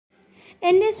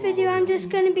in this video I'm just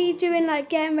going to be doing like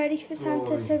getting ready for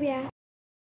Santa, so yeah.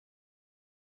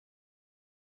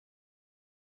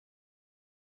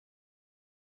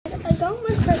 I got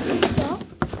my Christmas box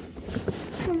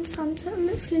from Santa and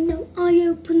literally no, I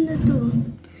opened the door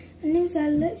and it was a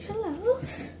little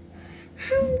elf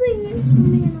handing it to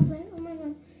me and I was like, oh my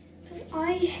god.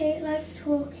 I hate like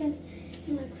talking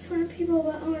in like front of people,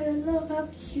 but oh my god, look how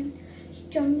cute. She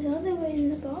jumps all the way in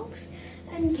the box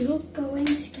and you're going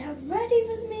to get ready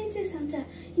with me to Santa.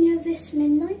 You know, this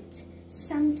midnight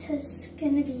Santa's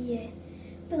gonna be here,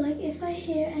 but like if I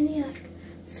hear any like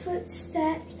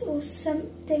footsteps or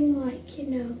something like, you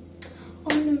know,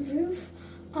 on the roof,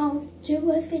 I'll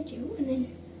do a video and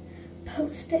then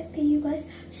post it for you guys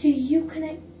so you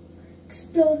can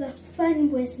explore the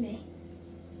fun with me.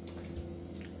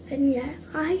 And yeah,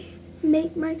 I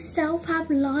make myself have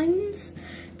lines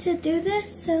to do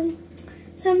this, so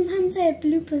sometimes I have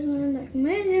bloopers when I'm like,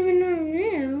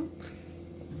 now.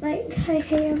 Like, I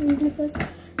hate having bloopers,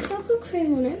 so I'll put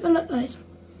cream on it, but look guys,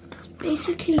 it's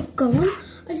basically gone.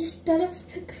 I just don't have to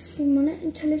put cream on it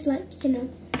until it's like, you know,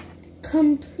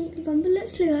 completely gone, but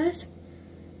literally guys,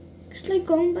 it's like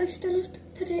gone, but I still have to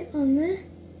put it on there.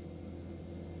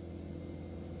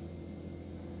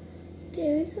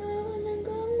 There we go, and I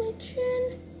got my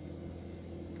chin.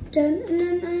 Done, and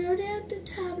then I already have the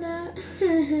tablet.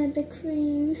 The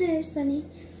cream, it's funny.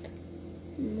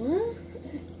 What?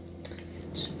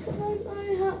 Just put on my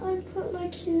hat, I put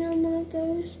like, you know, one of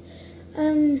those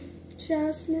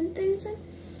jasmine things in.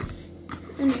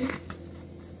 Anyway.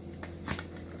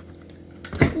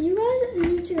 You guys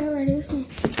need to get ready with me.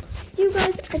 You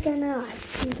guys are gonna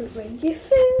like need to bring your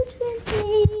food with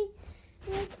me.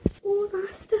 Like all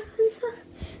that stuff and stuff.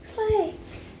 So hey,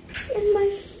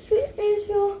 is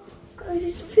your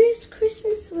guys' first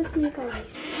Christmas with me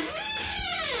guys.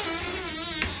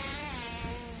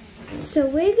 So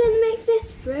we're gonna make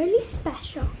this really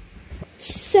special.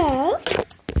 So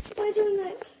we're doing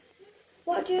like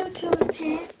what do you to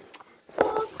prepare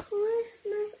for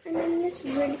Christmas? And in this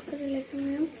really pretty living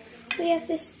room, we have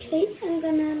this plate. I'm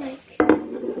gonna like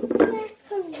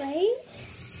decorate.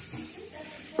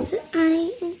 So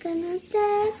I am gonna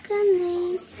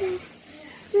decorate it.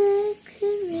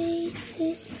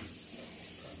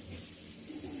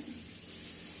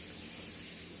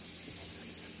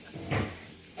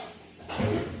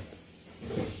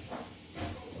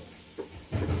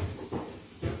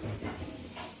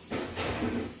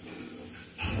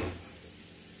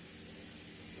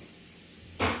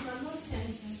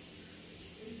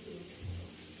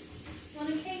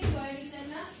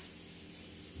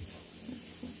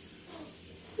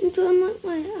 I'm doing like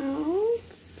my own.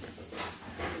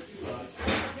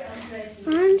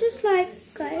 I'm just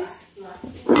like, guys,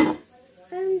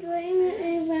 I'm doing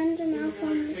a random elf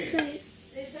on this plate.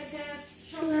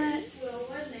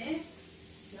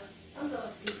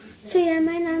 So yeah,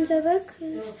 my nan's over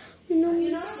because we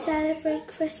normally celebrate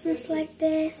Christmas like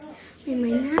this. When my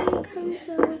nan comes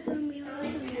over and we all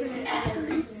have a great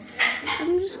time.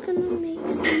 I'm just gonna make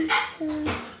some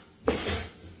stuff.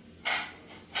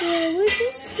 Yeah, we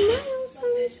just smile,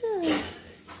 Santa.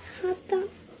 Have that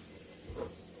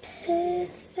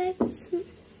perfect.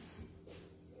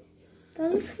 That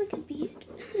looks like a beard.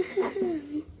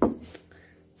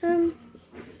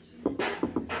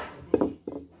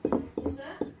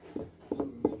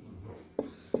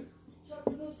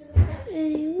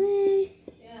 Anyway,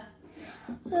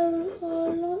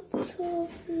 lots of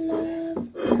love.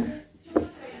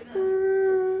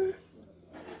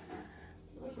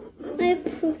 I have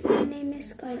proof my name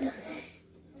is Skylar.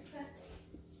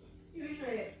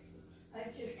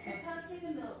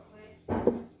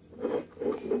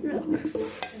 Look.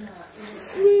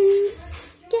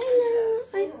 Skylar,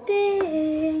 I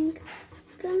think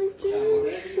gonna get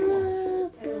in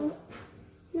trouble.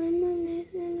 My mom is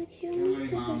gonna kill me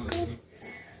because I got it.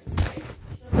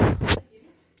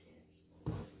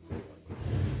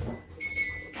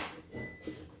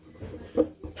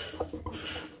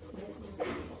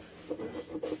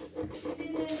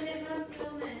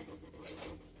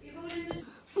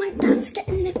 My dad's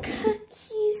getting the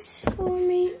cookies for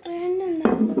me. We're in the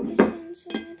location, so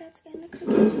my dad's getting the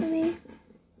cookies for me.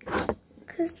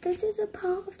 Because this is a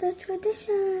part of the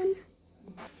tradition.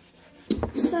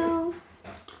 So,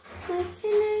 my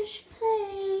finished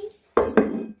plate.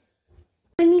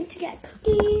 I need to get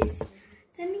cookies.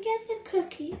 Let me get the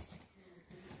cookies.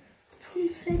 Put on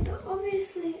the plate, but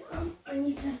obviously I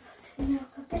need to put the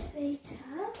milk a bit later.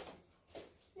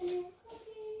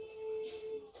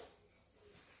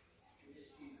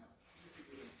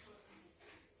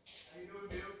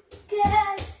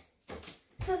 Get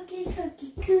cookie,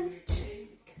 cookie, cookie.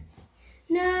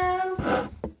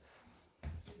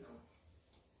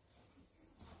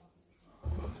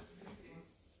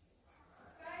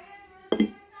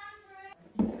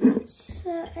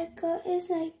 I got is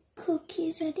like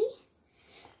cookies ready.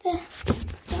 They're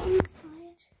on the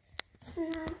side.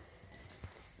 Now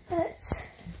let's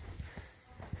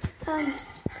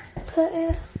put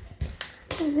it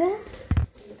there.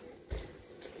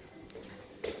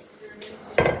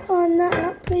 On that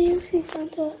app where you see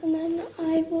Santa, and then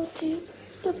I will do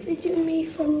the video me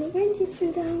from the reindeer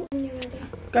food out. When you're ready.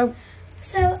 Go.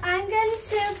 So I'm going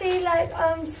to be like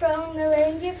throwing the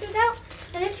reindeer food out,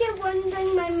 and if you're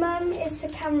wondering, my mum is the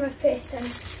camera person.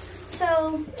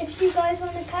 So if you guys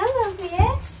want to come over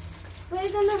here,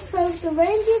 we're going to throw the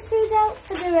reindeer food out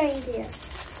for the reindeers.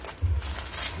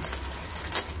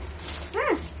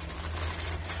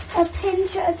 A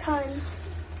pinch at a time.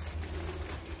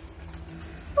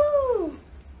 Woo!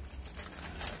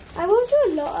 I won't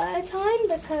do a lot at a time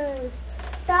because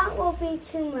that will be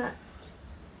too much.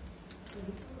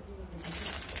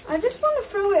 I just want to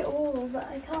throw it all, but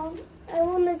I can't. I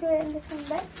want to do it in different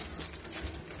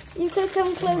bits. You could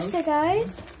come closer,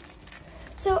 guys.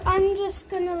 So I'm just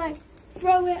gonna like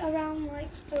throw it around like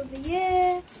over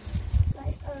here.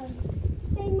 Like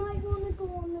they might want to go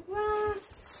on the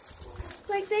grass.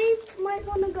 Like they might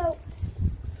want to go.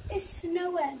 It's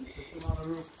snowing.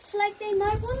 So like they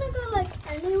might want to go like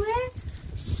anywhere.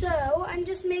 So I'm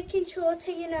just making sure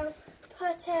to, you know,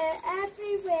 put it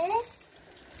everywhere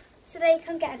so they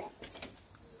can get it.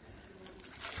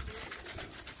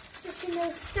 Just, you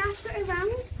know, scatter it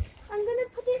around. I'm gonna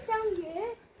put it down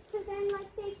here so then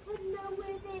like they can know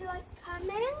where they like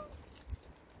coming.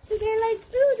 So they're like,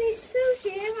 ooh, there's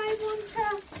food here. I want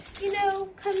to, you know,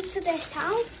 come to this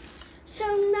house. So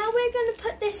now we're gonna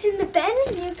put this in the bin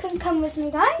and you can come with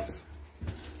me, guys.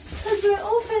 Because we're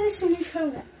all finished and we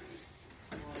thrown it.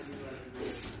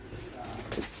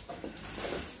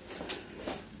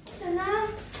 So now,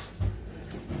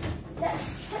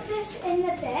 let's put this in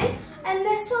the bin. And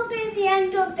this will be the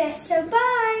end of this, so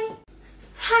bye.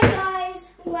 Hi guys,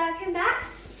 welcome back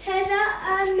to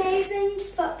the amazing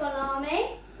football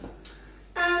army.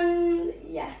 And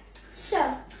yeah,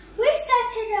 so we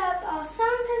set it up our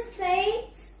Santa's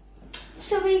plate.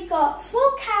 So we got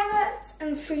 4 carrots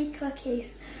and 3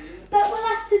 cookies. But we'll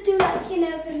have to do like, you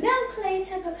know, the milk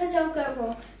later because it'll go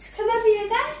raw. So come over here,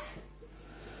 guys.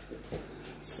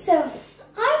 So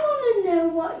I want to know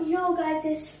what your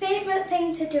guys' favourite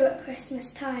thing to do at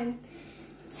Christmas time.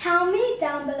 Tell me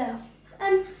down below.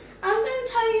 And I'm going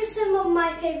to tell you some of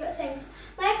my favourite things.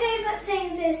 My favourite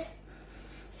things is,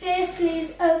 firstly,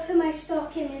 is open my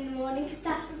stocking in the morning because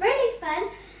that's really fun.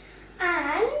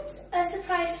 And a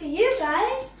surprise for you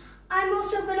guys, I'm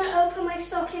also going to open my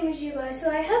stocking with you guys. So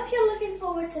I hope you're looking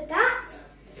forward to that.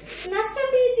 And that's going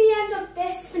to be the end of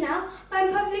this for now. But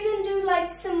I'm probably going to do like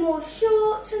some more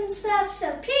shorts and stuff. So